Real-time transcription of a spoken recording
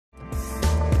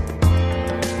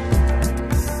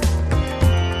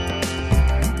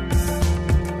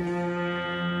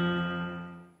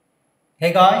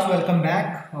Hey guys, welcome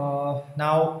back.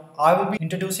 Now I will be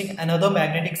introducing another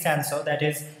magnetic sensor, that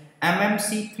is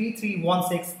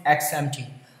MMC3316xMT.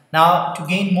 Now to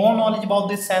gain more knowledge about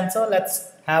this sensor,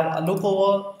 let's have a look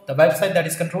over the website, that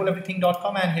is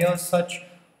controleverything.com, and here search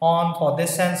on for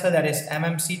this sensor, that is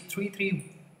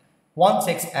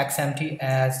MMC3316xMT.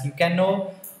 As you can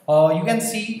know, you can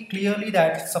see clearly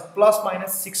that it's a plus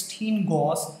minus 16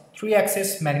 Gauss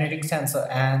 3-axis magnetic sensor,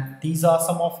 and these are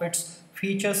some of its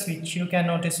features which you can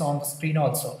notice on the screen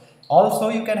also. Also,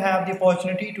 you can have the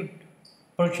opportunity to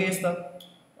purchase the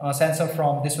sensor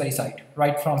from this very site,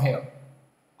 right from here.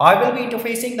 I will be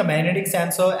interfacing the magnetic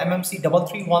sensor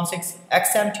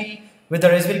MMC3316xMT with the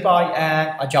Raspberry Pi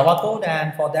and a Java code,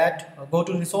 and for that go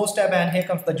to resource tab, and here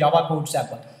comes the Java code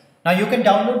sample. Now you can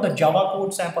download the Java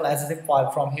code sample as a zip file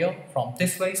from here, from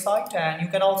this very site, and you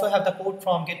can also have the code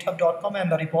from github.com,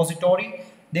 and the repository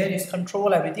there is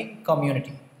Control Everything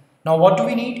Community. Now what do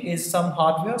we need is some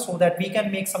hardware so that we can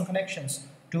make some connections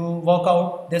to work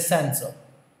out this sensor.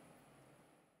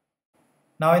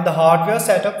 Now in the hardware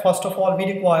setup, first of all we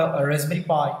require a Raspberry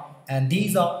Pi, and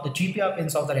these are the GPIO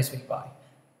pins of the Raspberry Pi.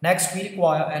 Next we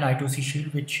require an I2C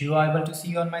Shield, which you are able to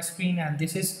see on my screen, and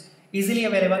this is easily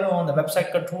available on the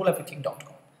website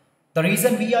controleverything.com. The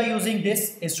reason we are using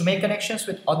this is to make connections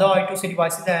with other I2C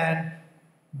devices, and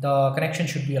the connection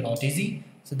should be a lot easy,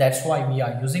 so that's why we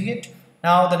are using it.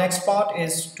 Now the next part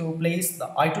is to place the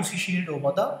I2C Shield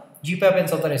over the GPIO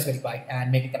pins of the Raspberry Pi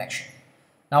and make a connection.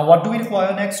 Now what do we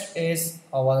require next is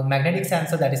our magnetic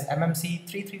sensor, that is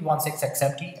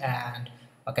MMC3316xMT, and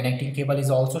a connecting cable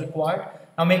is also required.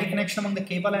 Now make a connection among the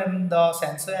cable and the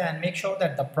sensor, and make sure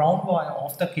that the brown wire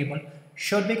of the cable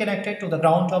should be connected to the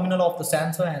ground terminal of the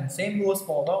sensor, and same goes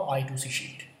for the I2C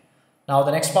Shield. Now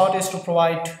the next part is to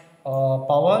provide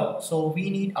power, so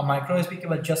we need a micro USB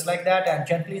cable just like that, and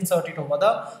gently insert it over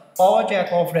the power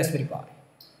jack of Raspberry Pi.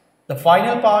 The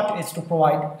final part is to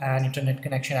provide an Ethernet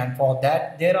connection, and for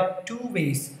that there are two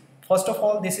ways. First of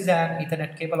all, this is an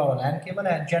Ethernet cable or a LAN cable,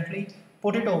 and gently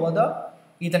put it over the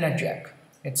Ethernet jack.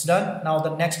 It's done. Now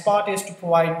the next part is to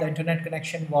provide the internet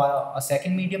connection via a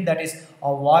second medium, that is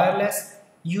a wireless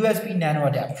USB nano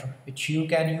adapter, which you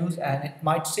can use, and it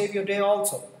might save your day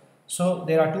also. So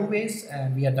there are two ways,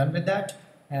 and we are done with that.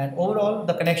 And overall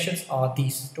the connections are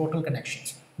these total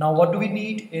connections. Now what do we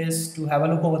need is to have a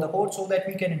look over the code so that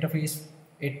we can interface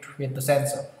it with the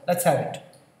sensor. Let's have it.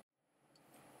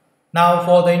 Now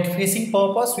for the interfacing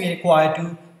purpose, we require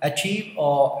to achieve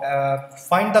or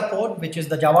find the code, which is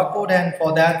the Java code, and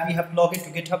for that we have to log into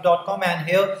github.com, and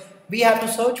here we have to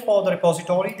search for the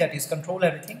repository, that is Control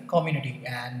Everything Community,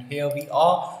 and here we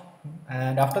are.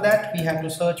 And after that we have to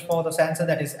search for the sensor,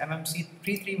 that is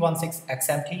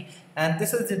MMC3316xMT, and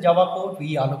this is the Java code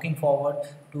we are looking forward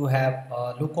to have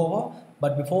a look over.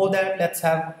 But before that, let's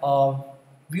have a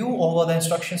view over the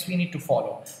instructions we need to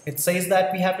follow. It says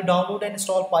that we have to download and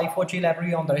install Pi4j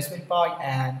library on the Raspberry Pi,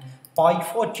 and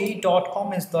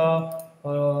pi4j.com is the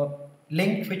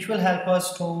link which will help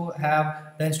us to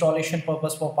have the installation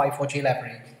purpose for Pi4j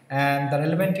library, and the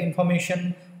relevant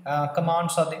information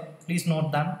commands are there. Please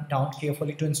note them down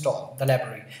carefully to install the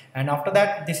library. And after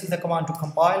that, this is the command to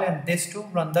compile, and this to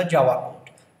run the Java code.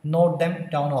 Note them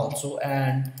down also,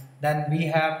 and then we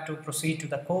have to proceed to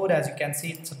the code. As you can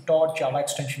see, it's a .java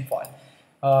extension file.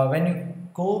 When you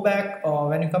come back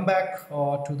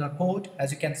to the code,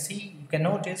 as you can see, you can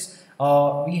notice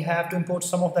we have to import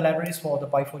some of the libraries for the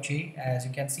Pi4j, as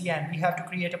you can see, and we have to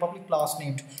create a public class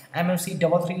named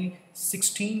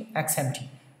MMC3316xMT.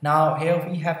 Now here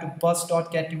we have to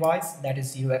bus.getDevice, that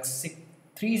is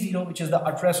 0x30, which is the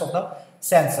address of the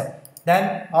sensor.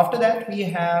 Then after that we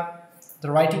have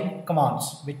the writing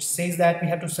commands, which says that we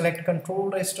have to select control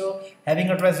register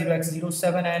having address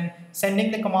 0x07 and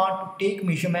sending the command to take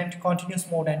measurement, continuous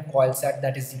mode, and coil set,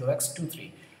 that is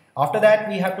 0x23. After that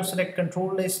we have to select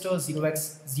control register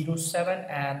 0x07,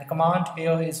 and the command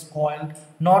here is coil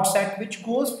not set, which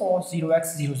goes for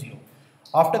 0x00.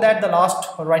 After that, the last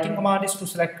writing command is to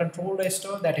select control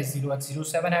register, that is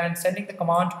 0x07, and sending the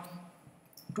command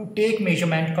to take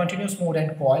measurement, continuous mode,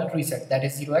 and coil reset, that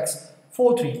is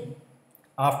 0x43.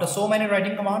 After so many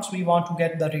writing commands, we want to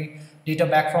get the data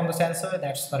back from the sensor.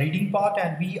 That's the reading part,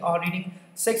 and we are reading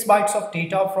 6 bytes of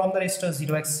data from the register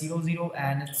 0x00,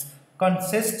 and it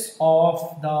consists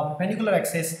of the perpendicular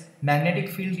axis magnetic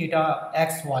field data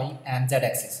x, y, and z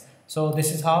axis. So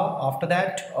this is how. After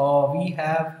that we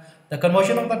have the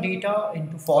conversion of the data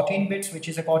into 14 bits, which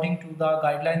is according to the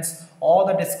guidelines or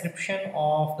the description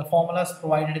of the formulas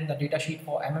provided in the datasheet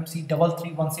for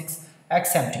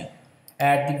MMC3316xMT.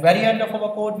 At the very end of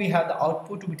our code, we have the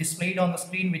output to be displayed on the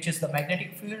screen, which is the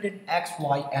magnetic field in X,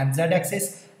 Y, and Z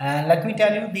axis. And let me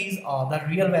tell you, these are the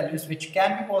real values, which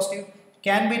can be positive,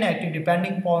 can be negative,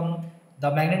 depending upon the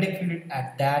magnetic field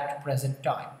at that present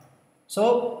time.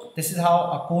 So this is how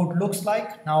a code looks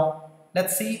like. Now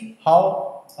let's see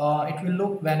how it will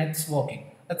look when it's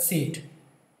working. Let's see it.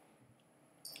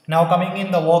 Now coming in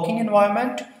the working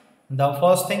environment, the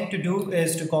first thing to do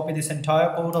is to copy this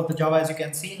entire code of the Java. As you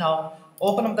can see, now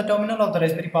open up the terminal of the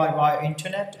Raspberry Pi via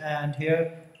internet, and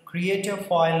here create your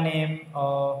file name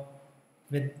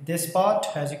with this part,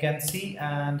 as you can see,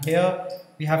 and here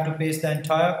we have to paste the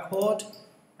entire code,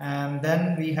 and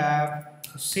then we have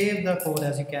to save the code,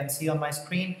 as you can see on my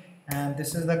screen. And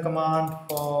this is the command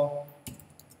for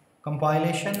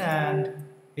compilation, and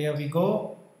here we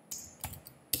go,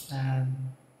 and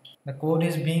the code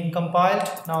is being compiled.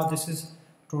 Now this is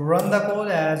to run the code.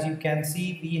 As you can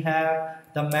see, we have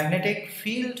the magnetic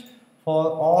field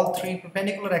for all three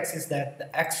perpendicular axes, that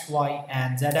the X, Y,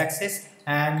 and Z axis,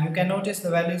 and you can notice the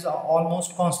values are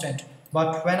almost constant.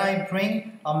 But when I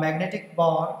bring a magnetic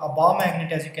bar, a bar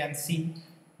magnet, as you can see,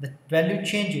 the value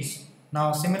changes.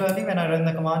 Now similarly, when I run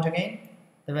the command again,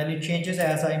 the value changes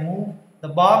as I move the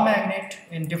bar magnet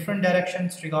in different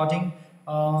directions regarding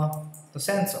the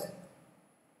sensor.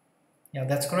 Yeah,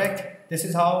 that's correct. This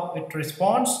is how it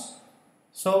responds.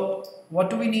 So what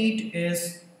do we need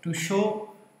is to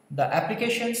show the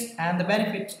applications and the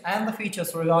benefits and the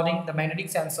features regarding the magnetic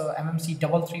sensor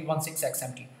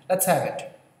MMC3316xMT. Let's have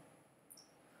it.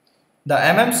 The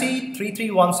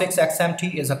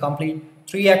MMC3316xMT is a complete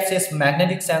 3-axis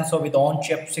magnetic sensor with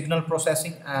on-chip signal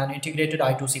processing and integrated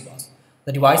I2C bus.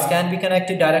 The device can be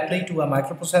connected directly to a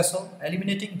microprocessor,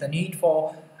 eliminating the need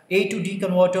for A to D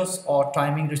converters or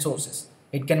timing resources.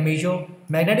 It can measure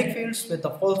magnetic fields with a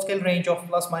full-scale range of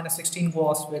 ± 16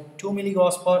 Gauss with 2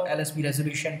 mg per LSB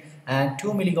resolution and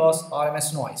 2 mg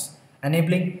RMS noise,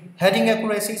 enabling heading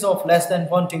accuracies of less than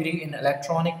 1 degree in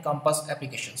electronic compass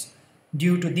applications.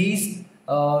 Due to these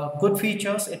good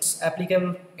features, it's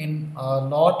applicable in a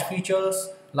lot of features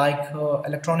like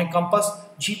electronic compass,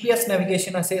 GPS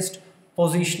navigation assist,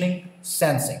 positioning,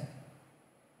 sensing.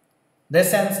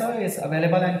 This sensor is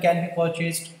available and can be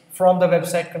purchased from the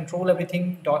website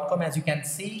controleverything.com, as you can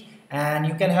see, and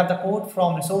you can have the code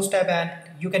from resource tab, and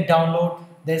you can download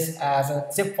this as a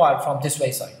zip file from this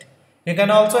website. You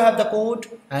can also have the code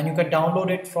and you can download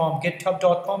it from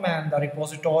github.com, and the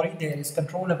repository there is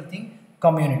Control Everything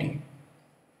Community.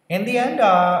 In the end,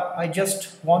 I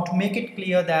just want to make it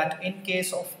clear that in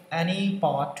case of any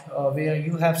part where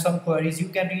you have some queries, you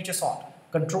can reach us on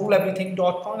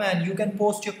controleverything.com, and you can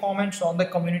post your comments on the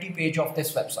community page of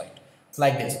this website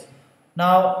like this.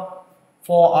 Now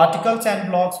for articles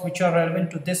and blogs which are relevant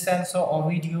to this sensor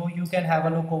or video, you can have a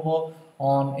look over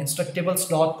on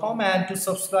instructables.com, and to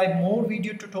subscribe more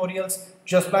video tutorials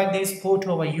just like this, go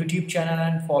to our YouTube channel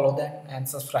and follow them and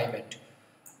subscribe it.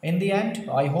 In the end,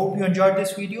 I hope you enjoyed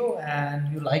this video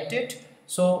and you liked it.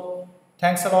 So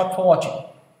thanks a lot for watching.